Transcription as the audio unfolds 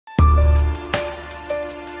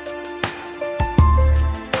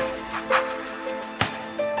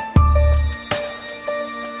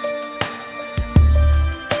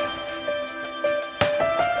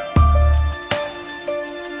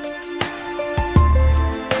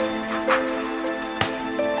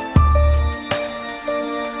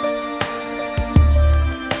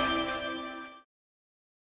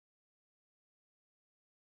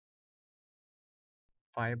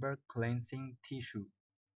fiber cleansing tissue,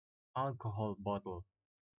 alcohol bottle,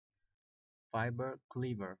 fiber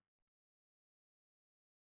cleaver,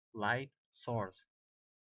 light source,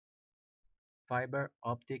 fiber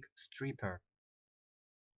optic stripper,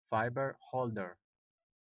 fiber holder,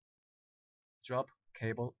 drop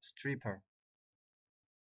cable stripper.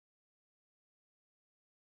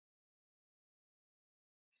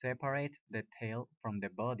 Separate the tail from the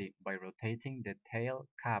body by rotating the tail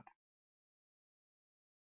cap.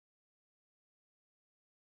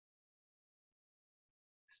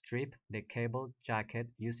 Strip the cable jacket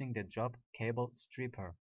using the drop cable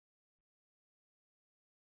stripper.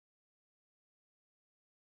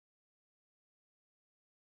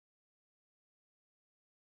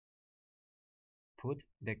 Put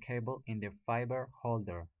the cable in the fiber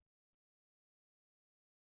holder.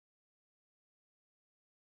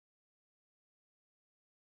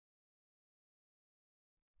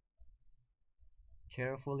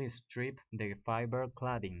 Carefully strip the fiber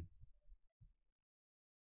cladding.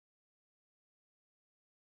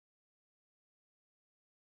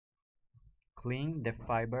 Clean the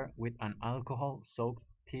fiber with an alcohol-soaked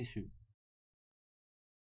tissue.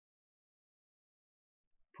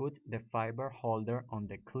 Put the fiber holder on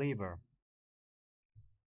the cleaver.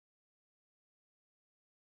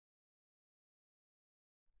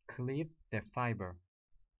 Cleave the fiber.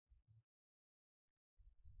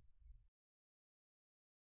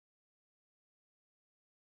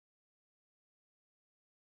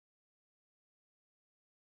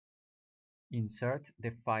 Insert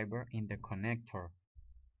the fiber in the connector.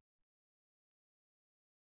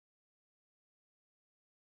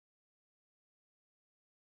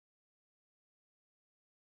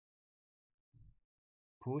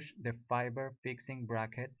 Push the fiber fixing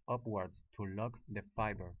bracket upwards to lock the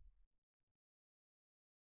fiber.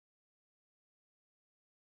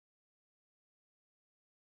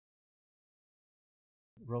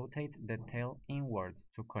 Rotate the tail inwards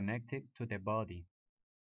to connect it to the body.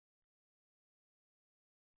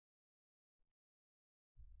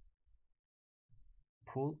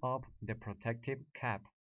 Pull up the protective cap.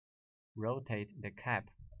 Rotate the cap.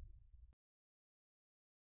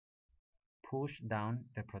 Push down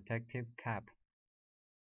the protective cap.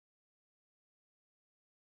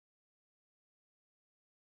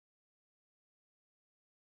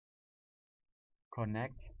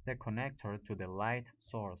 Connect the connector to the light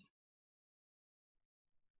source.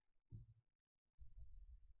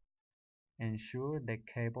 Ensure the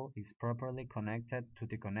cable is properly connected to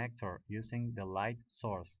the connector using the light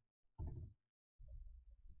source.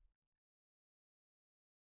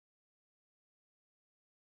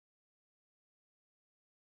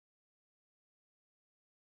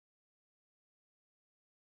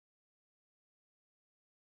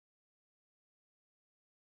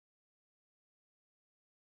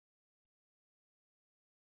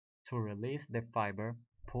 To release the fiber,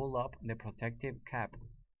 pull up the protective cap,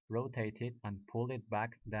 rotate it and pull it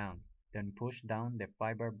back down, then push down the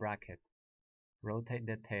fiber bracket. Rotate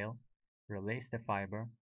the tail, release the fiber,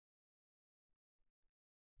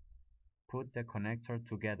 put the connector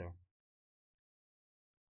together.